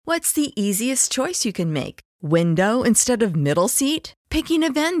What's the easiest choice you can make? Window instead of middle seat? Picking a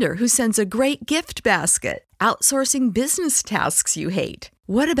vendor who sends a great gift basket? Outsourcing business tasks you hate?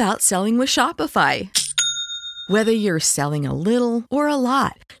 What about selling with Shopify? Whether you're selling a little or a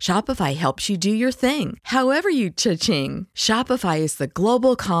lot, Shopify helps you do your thing, however you cha-ching. Shopify is the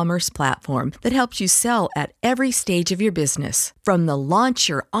global commerce platform that helps you sell at every stage of your business. From the launch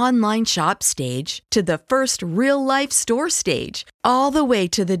your online shop stage to the first real-life store stage, all the way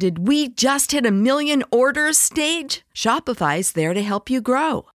to the did we just hit a million orders stage. Shopify's there to help you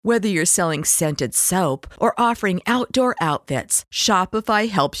grow. Whether you're selling scented soap or offering outdoor outfits, Shopify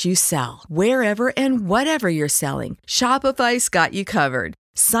helps you sell. Wherever and whatever you're selling, Shopify's got you covered.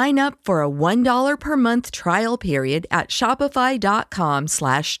 Sign up for a $1 per month trial period at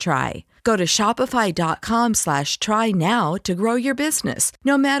shopify.com/try. Go to shopify.com/try now to grow your business,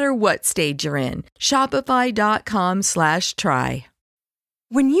 no matter what stage you're in. Shopify.com/try.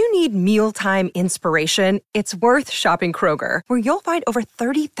 When you need mealtime inspiration, it's worth shopping Kroger, where you'll find over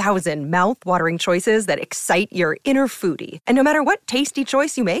 30,000 mouth-watering choices that excite your inner foodie. And no matter what tasty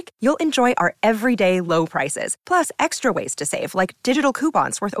choice you make, you'll enjoy our everyday low prices, plus extra ways to save, like digital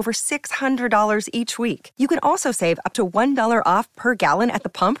coupons worth over $600 each week. You can also save up to $1 off per gallon at the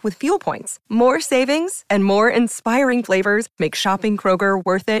pump with fuel points. More savings and more inspiring flavors make shopping Kroger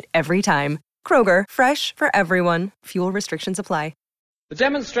worth it every time. Kroger, fresh for everyone. Fuel restrictions apply. The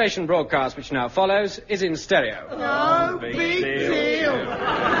demonstration broadcast which now follows is in stereo. No big deal.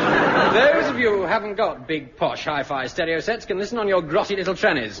 Those of you who haven't got big, posh, hi-fi stereo sets can listen on your grotty little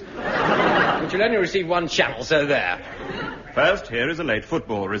trannies, which will only receive one channel, so there. First, here is a late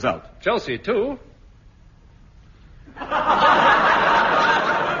football result. Chelsea 2. And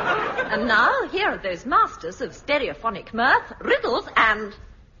now, here are those masters of stereophonic mirth, riddles, and...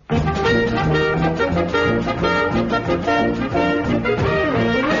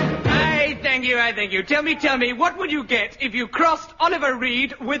 I thank you. Tell me, what would you get if you crossed Oliver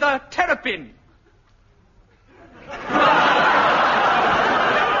Reed with a terrapin? Well,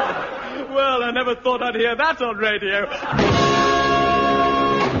 I never thought I'd hear that on radio.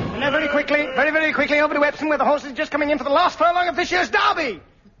 Now, very quickly, very quickly, over to Epsom, where the horses are just coming in for the last furlong of this year's derby.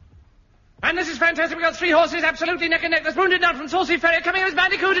 And this is fantastic. We've got three horses absolutely neck and neck. There's Wounded Nut from Saucy Ferry coming. There's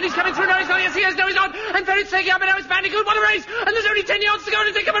Bandicoot, and he's coming through. Now he's going. Yes, he is. No, he's not. And Ferret's taking up, and now it's Bandicoot. What a race! And there's only 10 yards to go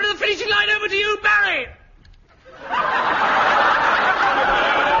to take him over to the finishing line. Over to you, Barry.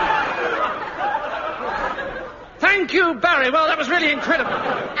 Thank you, Barry. Well, that was really incredible.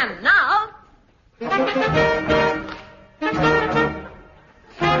 And now...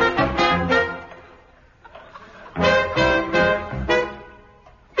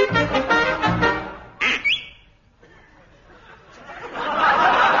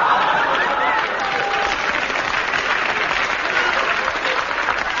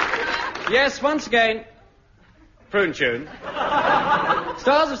 Yes, once again, Prune Tune.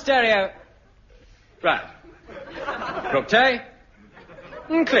 Stars of stereo. Right. Brooktay.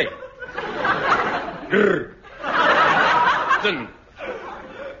 Clee. Grr. Dun.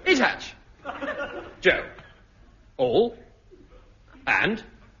 Ithatch. Joe. All. And.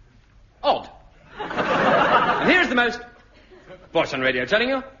 Odd. And here's the most. Voice on radio telling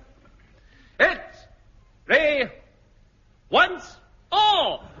you. It's. Three. Once.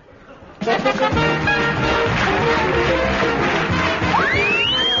 All. And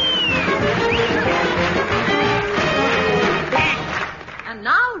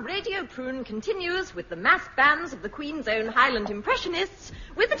now Radio Prune continues with the mass bands of the Queen's Own Highland Impressionists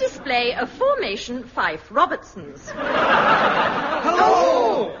with a display of Formation Fife Robertsons.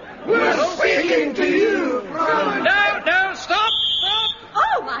 Hello! We're speaking to you from... No, stop!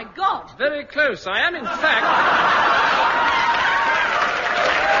 Oh, my God! Very close. I am, in fact...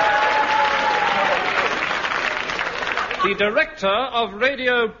 the director of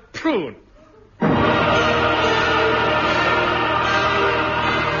Radio Prune.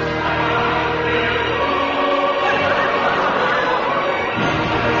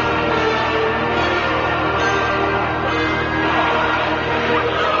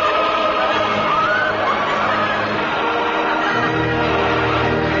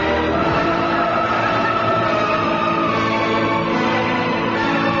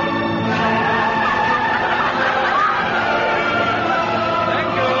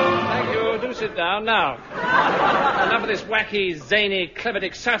 Now, enough of this wacky, zany, clever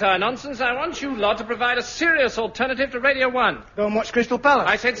dick satire nonsense. I want you lot to provide a serious alternative to Radio 1. Go and watch Crystal Palace.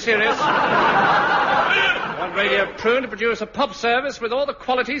 I said serious. I want Radio Prune to produce a pop service with all the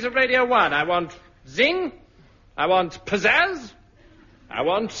qualities of Radio 1. I want zing. I want pizzazz. I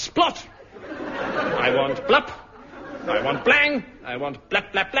want splot. I want blup. I want blang. I want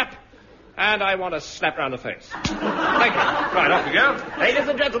blap, blap, blap. And I want a slap round the face. Thank you. Right, off we go. Ladies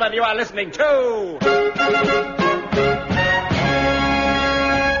and gentlemen, you are listening to...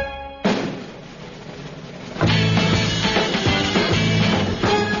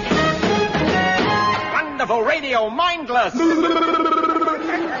 Wonderful Radio Mindless.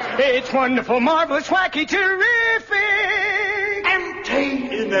 It's wonderful, marvelous, wacky, terrific.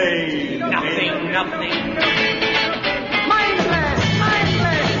 Entertaining. Nothing. Mindless.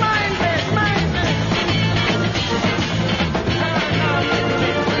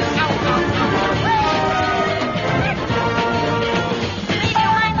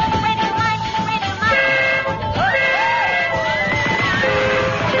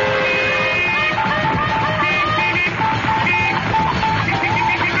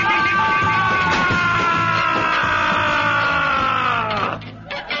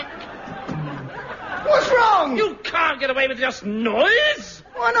 You can't get away with just noise.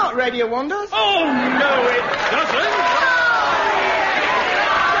 Why not, Radio Wonders? Oh, no, it doesn't.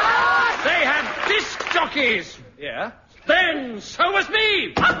 They have disc jockeys. Yeah? Then so must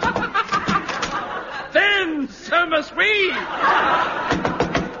we. Then so must we.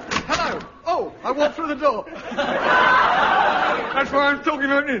 Hello. Oh, I walked through the door. That's why I'm talking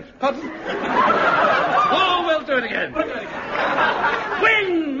like this. Pardon? Oh, we'll do it again.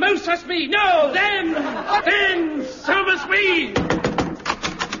 When most must be. No, then so must we.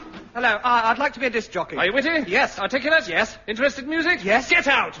 Hello, I'd like to be a disc jockey. Are you witty? Yes. Articulate? Yes. Interested in music? Yes. Get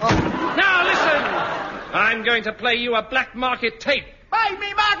out. Oh. Now listen. I'm going to play you a black market tape. Buy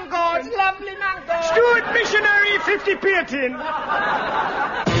me mangoes, lovely mangoes. Stuart Missionary, 50p a tin.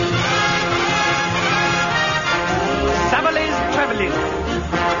 Savalis, Trevellis.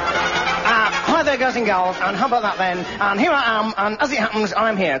 Hi there, girls and girls, and how about that then? And here I am, and as it happens,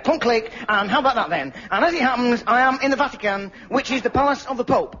 I'm here. Clunk click, and how about that then? And as it happens, I am in the Vatican, which is the palace of the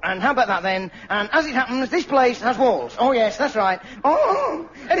Pope. And how about that then? And as it happens, this place has walls. Oh yes, that's right. Oh.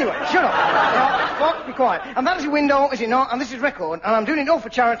 Anyway, shut up. What? Be quiet. And that is a window, is it not? And this is record, and I'm doing it all for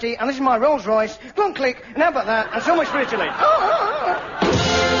charity, and this is my Rolls Royce. Clunk click, and how about that? And so much for Italy.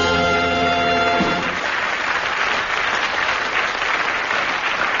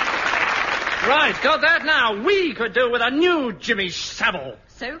 Right, got that now. We could do with a new Jimmy Savile.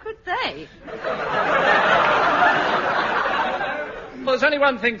 So could they. Well, there's only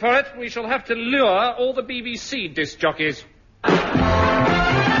one thing for it. We shall have to lure all the BBC disc jockeys. Well,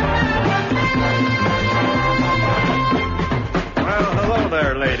 hello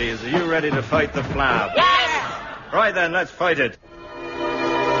there, ladies. Are you ready to fight the flab? Yes! Right then, let's fight it.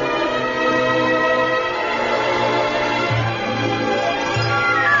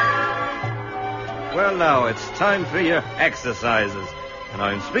 Well, now, it's time for your exercises. And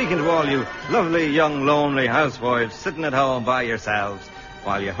I'm speaking to all you lovely, young, lonely housewives sitting at home by yourselves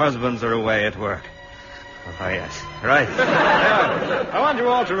while your husbands are away at work. Oh, yes. Right. Now, I want you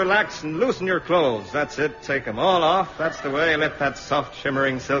all to relax and loosen your clothes. That's it. Take them all off. That's the way. Let that soft,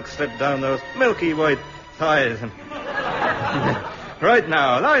 shimmering silk slip down those milky white thighs. Right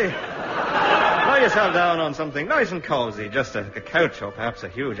now, lie yourself down on something nice and cozy. Just a couch or perhaps a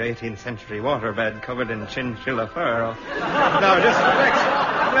huge 18th century waterbed covered in chinchilla fur. Now, just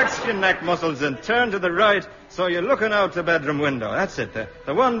flex your neck muscles and turn to the right so you're looking out the bedroom window. That's it, the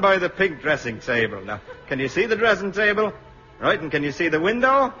one by the pink dressing table. Now, can you see the dressing table? Right, and can you see the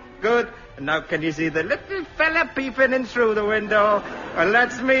window? Good. And now, can you see the little fella peeping in through the window? Well,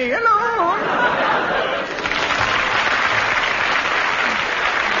 that's me. Hello.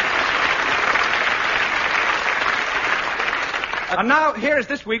 And now, here is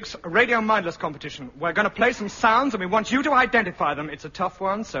this week's Radio Mindless competition. We're going to play some sounds, and we want you to identify them. It's a tough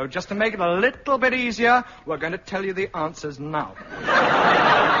one, so just to make it a little bit easier, we're going to tell you the answers now.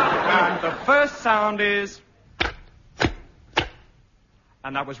 And the first sound is...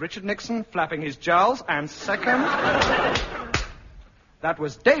 And that was Richard Nixon flapping his jowls. And second... That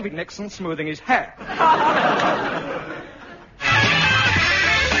was David Nixon smoothing his hair.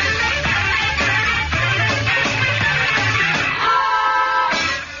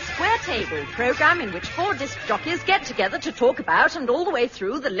 Table program in which 4 disc jockeys get together to talk about and all the way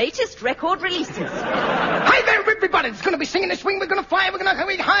through the latest record releases. Hi there, everybody. It's going to be singing the swing. We're going to fly. We're going to go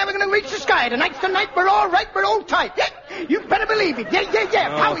high. We're going to reach the sky. Tonight's the night. We're all right. We're all tight. Yeah, you better believe it. Yeah.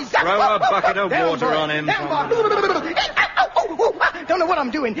 Oh, How is that? Throw a bucket of water on him. Don't know what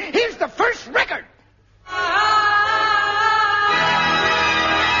I'm doing. Here's the first record.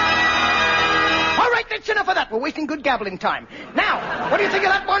 That's enough of that. We're wasting good gabbling time. Now, what do you think of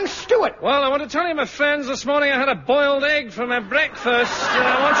that one, Stuart? Well, I want to tell you, my friends, this morning I had a boiled egg for my breakfast. And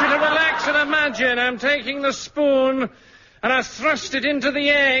I want you to relax and imagine I'm taking the spoon and I thrust it into the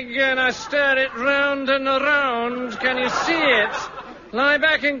egg, and I stir it round and around. Can you see it? Lie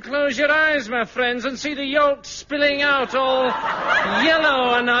back and close your eyes, my friends, and see the yolk spilling out all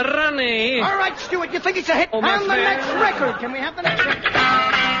yellow and runny. All right, Stuart, you think it's a hit? Oh, my and the friend. next record. Can we have the next record?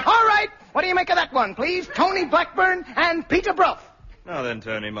 All right. What do you make of that one, please? Tony Blackburn and Peter Brough. Now then,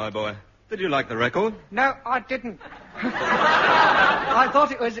 Tony, my boy. Did you like the record? No, I didn't. I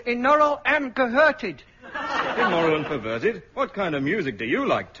thought it was immoral and perverted. Immoral and perverted? What kind of music do you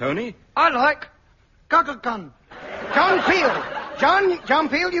like, Tony? I like Guggle-Gun. John Peel. John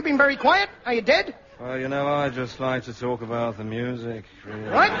Peel, you've been very quiet. Are you dead? Well, you know, I just like to talk about the music, really.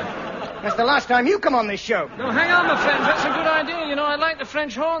 What? That's the last time you come on this show. No, hang on, my friends. That's a good idea. You know, I like the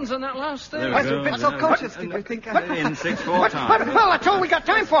French horns on that last thing. There we What's go. a bit so conscious, did you think? In 6/4 time. Well, that's all we got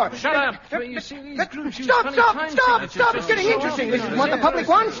time for. Shut up. Well, you see, these groups use Stop, funny stop, time stop, signatures. stop. It's getting interesting. This is what the public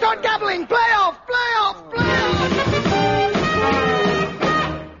wants. Start gabbling. Play off, play off, play off.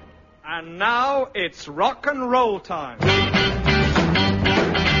 And now it's rock and roll time.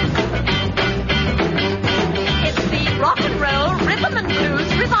 It's the Rock and Roll Rhythm and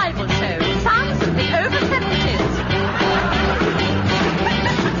Blues Revival Show. Sounds of the over 70s.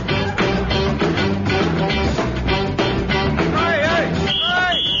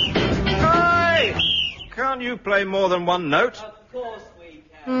 Hey! Can't you play more than one note? Of course we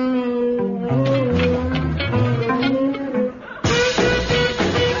can.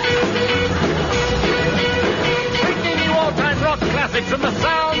 Bringing you all-time rock classics and the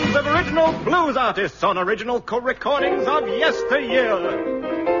sounds of original blues artists on original recordings of yesteryear.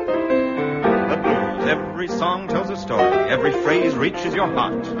 The blues, every song tells a story. Every phrase reaches your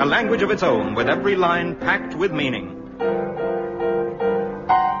heart. A language of its own, with every line packed with meaning.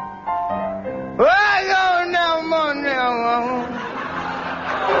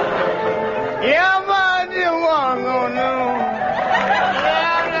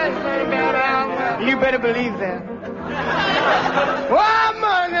 You better believe that.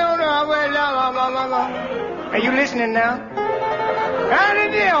 Are you listening now?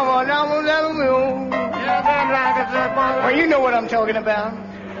 Well, you know what I'm talking about.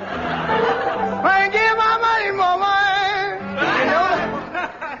 I give my money, mama. You know?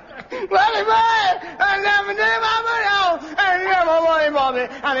 Well, if I never did my money out, and give my money, mommy,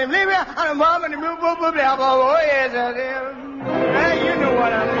 and if leave me, and I'm mom, and move, oh, yes, I did. Hey, you know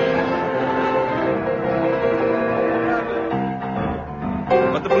what I mean.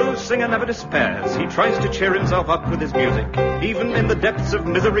 But the blues singer never despairs. He tries to cheer himself up with his music, even in the depths of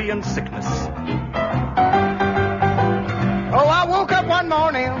misery and sickness. Oh, I woke up one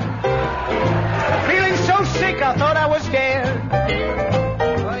morning, feeling so sick I thought I was dead.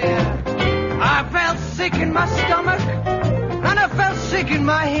 Oh, yeah. I felt sick in my stomach, and I felt sick in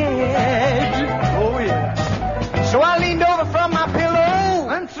my head. Oh, yeah. So I leaned over from my pillow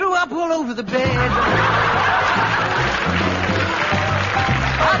And threw up all over the bed.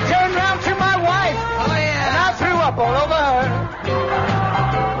 I turned round to my wife, Oh, yeah. and I threw up all over her.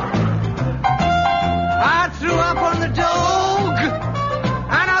 I threw up on the dog,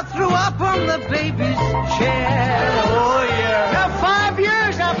 and I threw up on the baby's chair. Oh, yeah. Now 5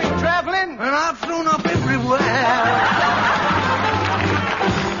 years I've been traveling. And I've thrown up everywhere.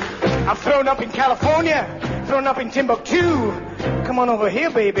 I've thrown up in California, thrown up in Timbuktu. Come on over here,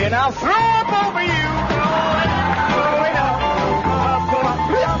 baby, and I'll throw up over you. Throw it up, throw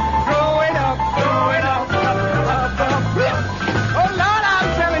it up, throw it up, throw it up. Oh, Lord, I'm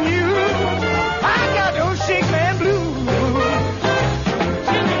telling you, I got those sick man blues.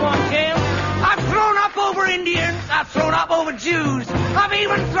 Tell me one, Tim. I've thrown up over Indians. I've thrown up over Jews. I've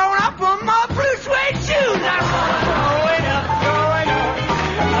even thrown up on my blue suede shoes. Throw it up, throw it up,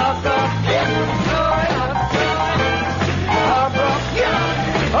 throw it up, throw it up,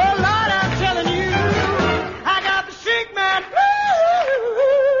 yeah. Oh, Lord, I'm telling you, I got the sick man blues.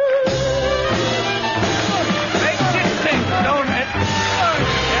 Makes you think, don't it?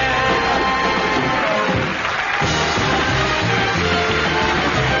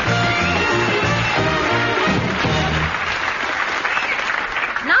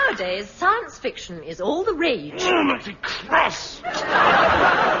 Nowadays, science fiction is all the rage.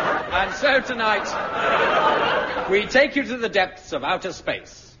 And so tonight, we take you to the depths of outer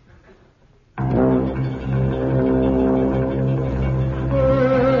space.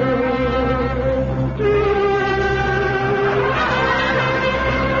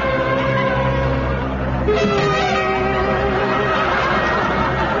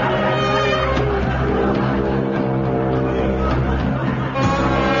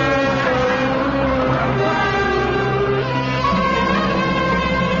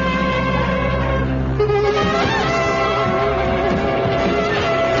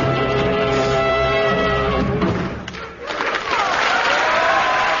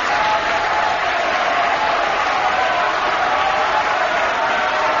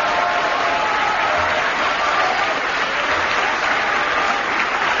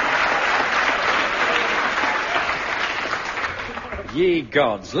 Ye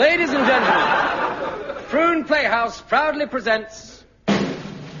gods. Ladies and gentlemen, Froon Playhouse proudly presents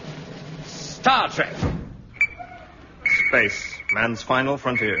Star Trek. Space, man's final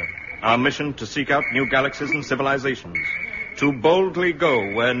frontier. Our mission to seek out new galaxies and civilizations. To boldly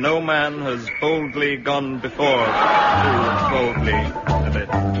go where no man has boldly gone before. Too boldly a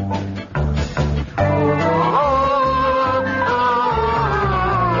bit.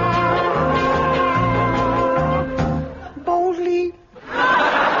 Boldly.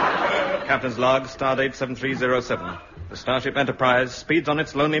 Captain's log, stardate 7307. The Starship Enterprise speeds on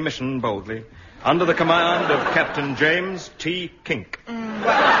its lonely mission boldly, under the command of Captain James T. Kink.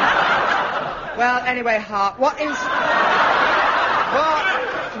 Well, anyway, Hart, what is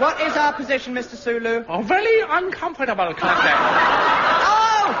our position, Mr. Sulu? Oh, very uncomfortable, Captain.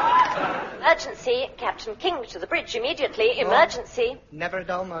 Oh! Emergency. Captain King to the bridge immediately. Emergency. Never a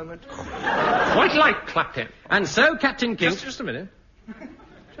dull moment. Quite like Captain. And so, Captain King... Just a minute.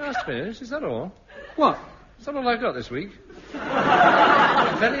 Just a minute. Is that all? What? Is that all I got this week?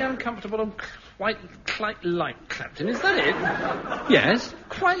 Very uncomfortable and quite like Clapton. Is that it? Yes.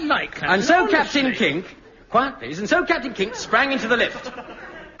 Quite like Clapton. And so honestly. Captain Kink... Quiet, please. And so Captain Kink sprang into the lift.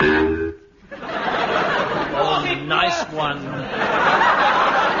 Oh, nice one.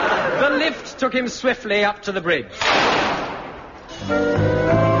 The lift took him swiftly up to the bridge.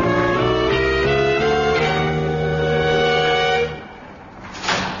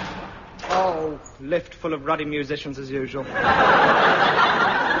 Oh, lift full of ruddy musicians as usual.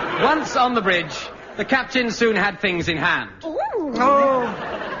 Once on the bridge, the captain soon had things in hand.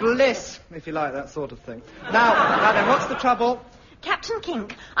 Oh, bliss, if you like that sort of thing. Now then, what's the trouble? Captain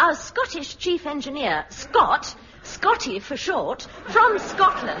Kink, our Scottish chief engineer, Scotty for short, from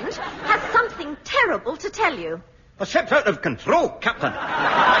Scotland, has something terrible to tell you. The ship's out of control, Captain.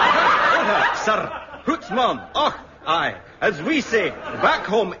 Water, sir. Hootsmon. Och, aye. As we say, back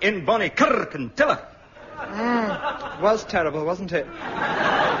home in Bonnie Kirkentilla. Was terrible, wasn't it?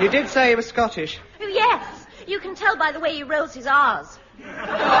 You did say he was Scottish. Oh, yes. You can tell by the way he rolls his R's.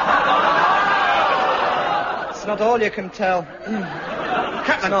 It's not all you can tell.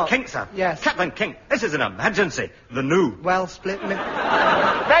 Captain Kink, sir. Yes. Captain Kink, this is an emergency. The new. Well split.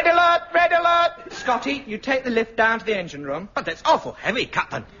 Red alert! Red alert! Scotty, you take the lift down to the engine room. But it's awful heavy,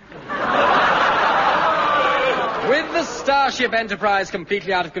 Captain. With the Starship Enterprise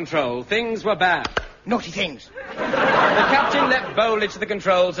completely out of control, things were bad. Naughty things. The captain leapt boldly to the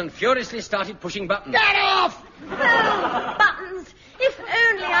controls and furiously started pushing buttons. Get off! Oh, buttons. If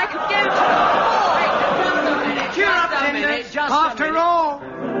only I could go to... Cheer up, Tenders. After all.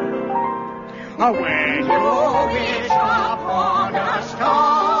 Away you wish upon a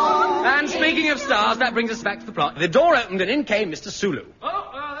star. And speaking of stars, that brings us back to the plot. The door opened and in came Mr. Sulu.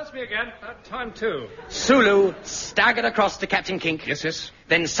 Oh, that's me again. That time, too. Sulu staggered across to Captain Kink. Yes, yes.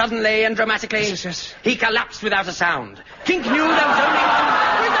 Then suddenly and dramatically, Yes. he collapsed without a sound. Kink knew there was only...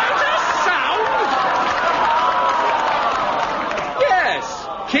 Without a sound? Yes.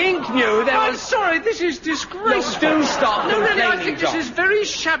 Kink knew there I'm was... sorry, this is disgraceful. Look, do stop No, really, I complaining, think John. this is very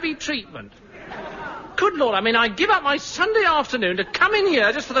shabby treatment. Good Lord, I mean, I give up my Sunday afternoon to come in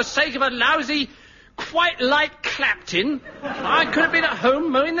here just for the sake of a lousy, quite light Clapton. I could have been at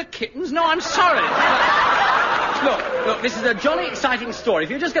home mowing the kittens. No, I'm sorry. Look, this is a jolly exciting story. If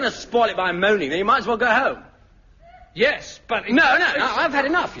you're just going to spoil it by moaning, then you might as well go home. Yes, but... No, I've had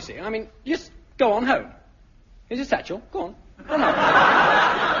enough, you see. I mean, just go on home. Here's your satchel. Go on. Go on home.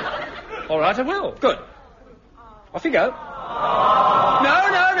 All right, I will. Good. Off you go. No.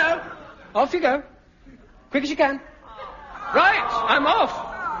 Off you go. Quick as you can. Right, I'm off.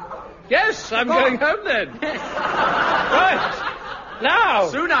 Yes, I'm going home then. Yes. Right. Now.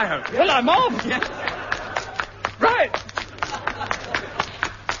 Soon, I hope. Well, I'm off. Yes. Right.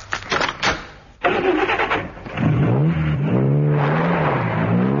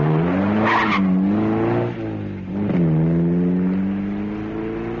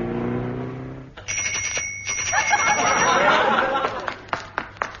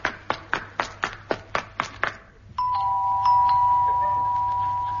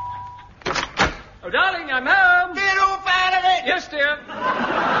 Oh, darling, I'm home. Get off out of it! Yes, dear.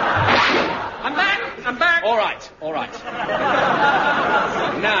 I'm back. All right.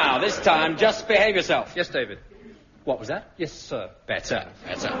 Now, this time, just behave yourself. Yes, David. What was that? Yes, sir. Better.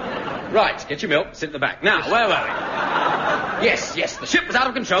 Right, get your milk, sit at the back. Now, where were we? Yes, the ship was out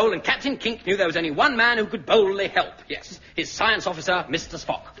of control, and Captain Kink knew there was only one man who could boldly help. Yes, his science officer, Mr.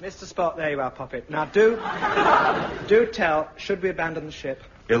 Spock. Mr. Spock, there you are, Poppet. Now, do tell, should we abandon the ship?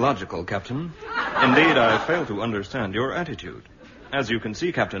 Illogical, Captain. Indeed, I fail to understand your attitude. As you can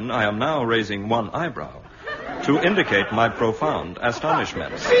see, Captain, I am now raising one eyebrow. to indicate my profound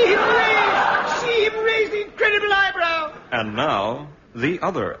astonishment. See him raise the incredible eyebrow. And now, the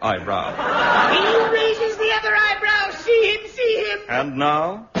other eyebrow. He raises the other eyebrow. See him. And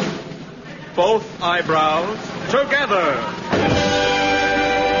now, both eyebrows together.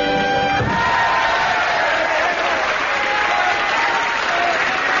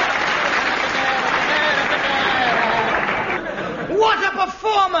 What a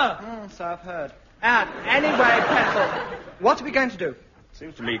performer! So I've heard. Anyway, Pencil, what are we going to do?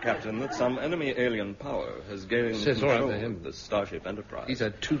 Seems to me, Captain, that some enemy alien power has gained control of the Starship Enterprise. He's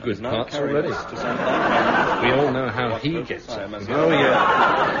had 2 good now parts carrying already. us to some unknown- We all know how he gets it. Oh,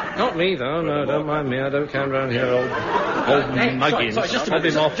 yeah. Not me, though. No, don't mind me. I don't come round here old muggins. Sorry, just a I've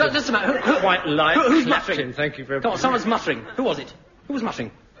minute. been off Just a minute. Who, quite light. who's Clapped muttering? him. Thank you very much. Come on, someone's muttering. Who was it? Who was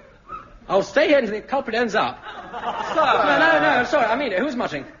muttering? I'll stay here until the culprit ends up. No, sorry, I mean it. Who's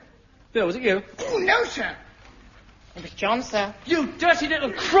muttering? Bill, was it you? Oh, no, sir. It was John, sir. You dirty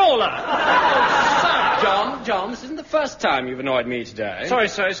little crawler! John, this isn't the first time you've annoyed me today. Sorry,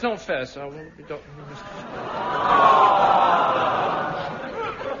 sir, it's not fair, sir. I won't be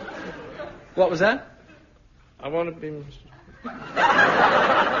What was that? I want to be...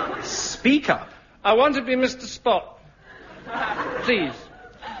 Speak up. I want to be Mr. Spock. Please.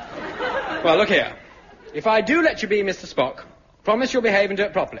 Well, look here. If I do let you be Mr. Spock, promise you'll behave and do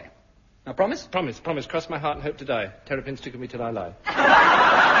it properly. Now, promise? Promise. Cross my heart and hope to die. Terrapins tickle me till I lie.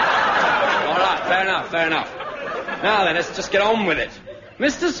 All right, fair enough. Now then, let's just get on with it.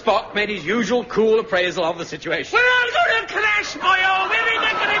 Mr. Spock made his usual cool appraisal of the situation. We're all going to crash, boyo. We're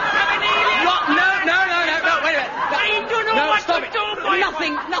not going to have an alien. What? No, wait a minute. I don't know what stop to it. do,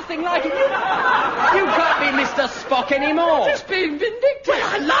 boyo. Nothing like it. You can't be Mr. Spock anymore. Just being vindictive. Well,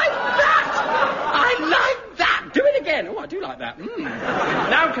 I like that. Do it again. Oh, I do like that.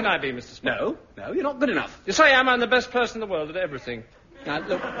 Now can I be Mr. Spock? No, you're not good enough. Yes, I am. I'm the best person in the world at everything. Now,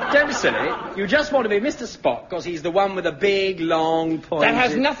 look, don't be silly. You just want to be Mr. Spock because he's the one with the big, long point. That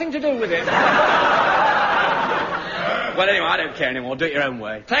has nothing to do with it. Well, anyway, I don't care anymore. Do it your own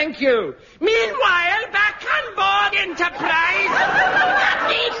way. Thank you. Meanwhile, back on board Enterprise.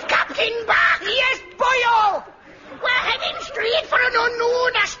 Captain back. Yes, boyo. We're heading straight for an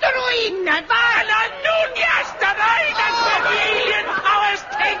unknown asteroid. An unknown asteroid? That's where the alien power's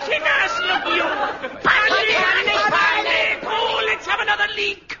taking us, look you. Panic! Oh, let's have another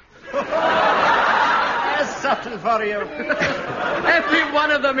leak. There's something for you. Every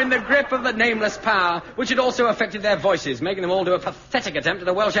one of them in the grip of the nameless power, which had also affected their voices, making them all do a pathetic attempt at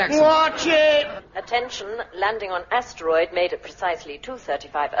a Welsh accent. Watch it. Attention, landing on asteroid made at precisely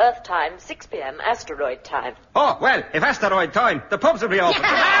 2:35 Earth time, 6 p.m. asteroid time. Oh, well, if asteroid time, the pubs will be open.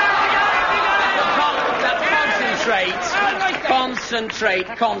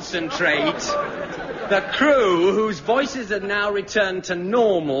 Concentrate. The crew, whose voices had now returned to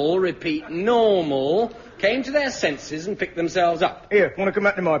normal, repeat, normal, came to their senses and picked themselves up. Here, want to come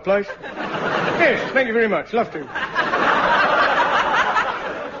back to my place? Yes, thank you very much. Love to.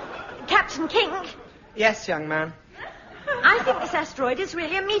 Captain King, Yes, young man. I think this asteroid is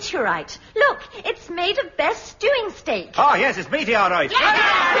really a meteorite. Look, it's made of best stewing steak. Oh, yes, it's meteorite.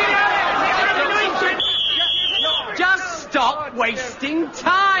 Just stop wasting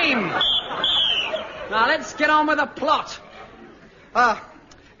time! Now, let's get on with the plot.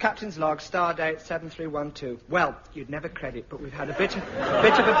 Captain's log, star date 7312. Well, you'd never credit, but we've had a bit of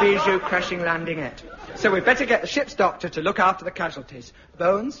a bijou crashing landingette. So we'd better get the ship's doctor to look after the casualties.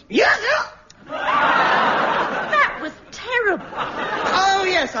 Bones? Yeah. That was terrible. Oh,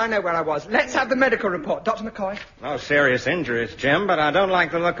 yes, I know where I was. Let's have the medical report. Dr. McCoy? No serious injuries, Jim, but I don't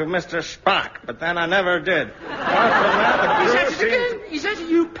like the look of Mr. Spock. But then I never did. Apart from that, the He's crew at it seems- again. He's at it,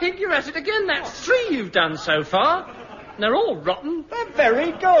 you pig. You're at it again. That's 3 you've done so far. And they're all rotten. They're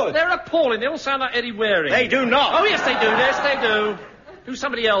very good. They're appalling. They all sound like Eddie Waring. They do not. Oh, yes, they do. Yes, they do. Do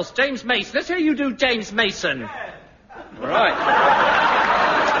somebody else. James Mason. Let's hear you do James Mason. Right.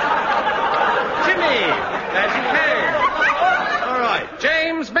 Jimmy. There's your came. All right.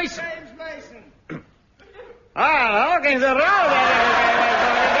 James Mason. Hawkins around.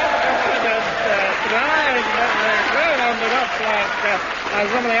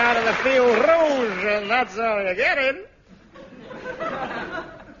 Somebody out of the field rouge, and that's all you're getting.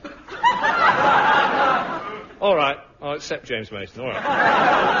 All right. I'll accept James Mason. All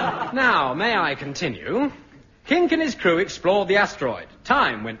right. Now, may I continue? Kink and his crew explored the asteroid.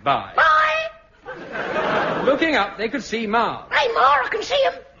 Time went by. Bye. Looking up, they could see Mars. Hey, Ma, I can see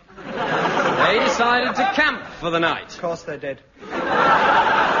him. They decided to camp for the night. Of course they did.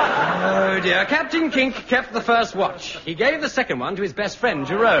 Oh, dear. Captain Kink kept the first watch. He gave the second one to his best friend,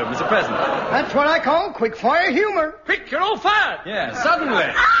 Jerome, as a present. That's what I call quick-fire humor. Quick, you're all fired! Yeah,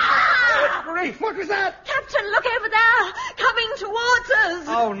 suddenly. What was that? Captain, look over there! Coming towards us!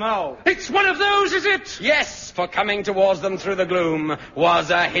 Oh, no. It's one of those, is it? Yes, for coming towards them through the gloom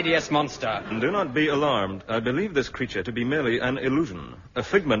was a hideous monster. Do not be alarmed. I believe this creature to be merely an illusion, a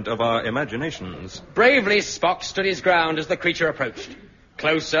figment of our imaginations. Bravely, Spock stood his ground as the creature approached.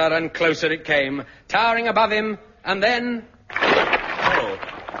 Closer and closer it came, towering above him, and then... Oh.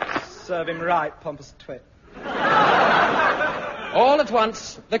 Serve him right, pompous twit. All at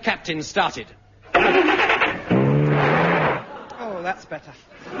once, the captain started. Oh, that's better.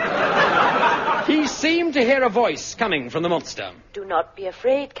 He seemed to hear a voice coming from the monster. Do not be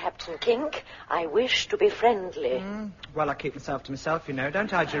afraid, Captain Kink. I wish to be friendly. Well, I keep myself to myself, you know,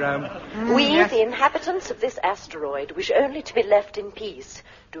 don't I, Jerome? We, yes. the inhabitants of this asteroid, wish only to be left in peace.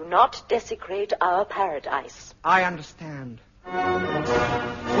 Do not desecrate our paradise. I understand.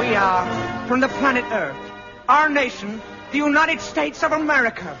 We are from the planet Earth. Our nation, the United States of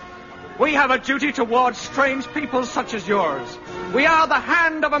America. We have a duty towards strange people such as yours. We are the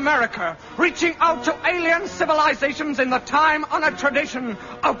hand of America, reaching out to alien civilizations in the time-honored tradition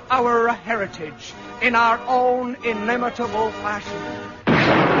of our heritage, in our own inimitable fashion.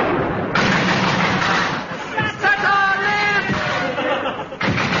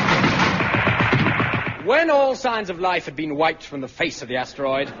 When all signs of life had been wiped from the face of the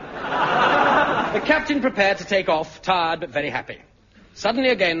asteroid, the captain prepared to take off, tired but very happy. Suddenly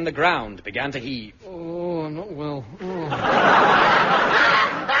again, the ground began to heave. Oh, I'm not well.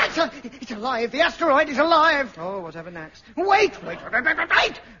 It's alive. The asteroid is alive. Oh, whatever next. Wait.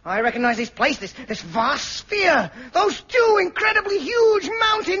 I recognize this place, this vast sphere. Those two incredibly huge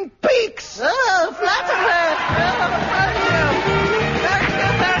mountain peaks. Oh, flatterer. Thank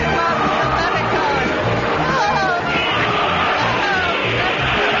you very much. Very kind.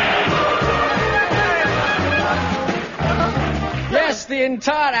 Yes, the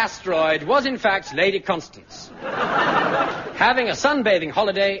entire asteroid was in fact Lady Constance, having a sunbathing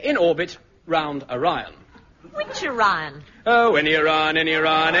holiday in orbit round Orion. Which Orion? Oh, any Orion. Oh,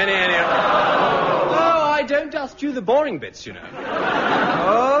 I don't ask you the boring bits, you know.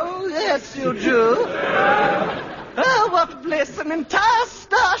 Oh, yes, you do. Oh, what bliss, an entire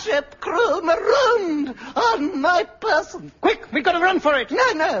starship crew marooned on my person. Quick, we've got to run for it.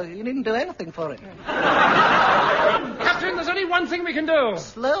 No, you needn't do anything for it. Captain, there's only one thing we can do.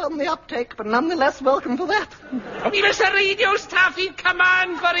 Slow on the uptake, but nonetheless welcome for that. We must radio Starfleet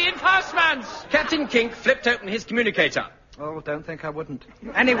command for reinforcements. Captain Kink flipped open his communicator. Oh, don't think I wouldn't.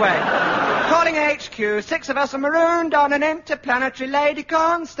 Anyway, calling HQ, 6 of us are marooned on an interplanetary Lady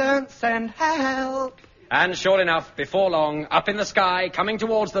Constance. Send help. And sure enough, before long, up in the sky, coming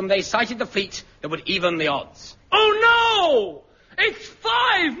towards them, they sighted the fleet that would even the odds. Oh, no! It's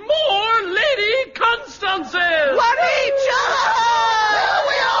 5 more Lady Constances! What each other!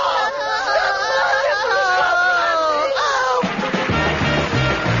 We are!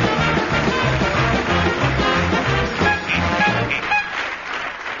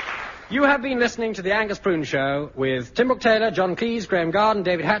 You have been listening to The Angus Prune Show with Tim Brooke Taylor, John Cleese, Graham Garden,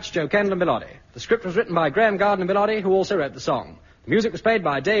 David Hatch, Joe Kendall and Bilotti. The script was written by Graham Garden and Bilotti, who also wrote the song. The music was played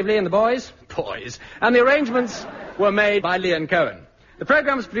by Dave Lee and the Boys, and the arrangements were made by Leon Cohen. The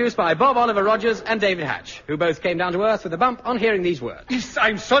program was produced by Bob Oliver Rogers and David Hatch, who both came down to earth with a bump on hearing these words. Yes,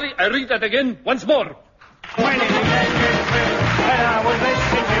 I'm sorry, I read that again once more.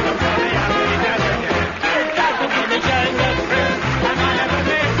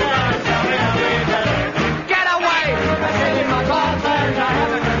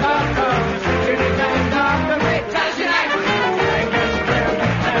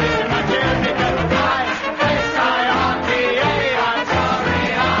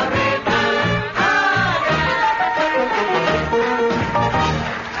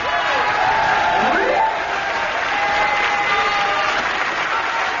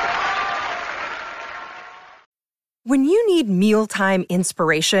 When you need mealtime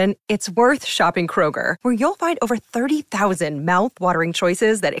inspiration, it's worth shopping Kroger, where you'll find over 30,000 mouth-watering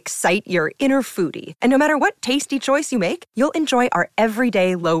choices that excite your inner foodie. And no matter what tasty choice you make, you'll enjoy our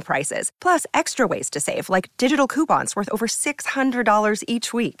everyday low prices, plus extra ways to save, like digital coupons worth over $600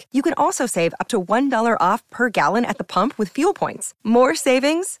 each week. You can also save up to $1 off per gallon at the pump with fuel points. More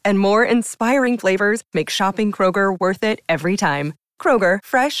savings and more inspiring flavors make shopping Kroger worth it every time. Kroger,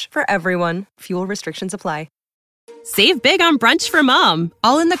 fresh for everyone. Fuel restrictions apply. Save big on brunch for mom,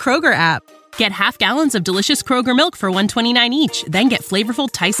 all in the Kroger app. Get half gallons of delicious Kroger milk for $1.29 each. Then get flavorful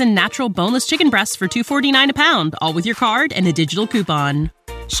Tyson natural boneless chicken breasts for $2.49 a pound, all with your card and a digital coupon.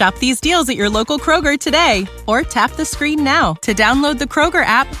 Shop these deals at your local Kroger today, or tap the screen now to download the Kroger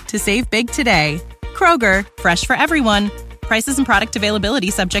app to save big today. Kroger, fresh for everyone. Prices and product availability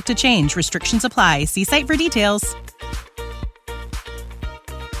subject to change. Restrictions apply. See site for details.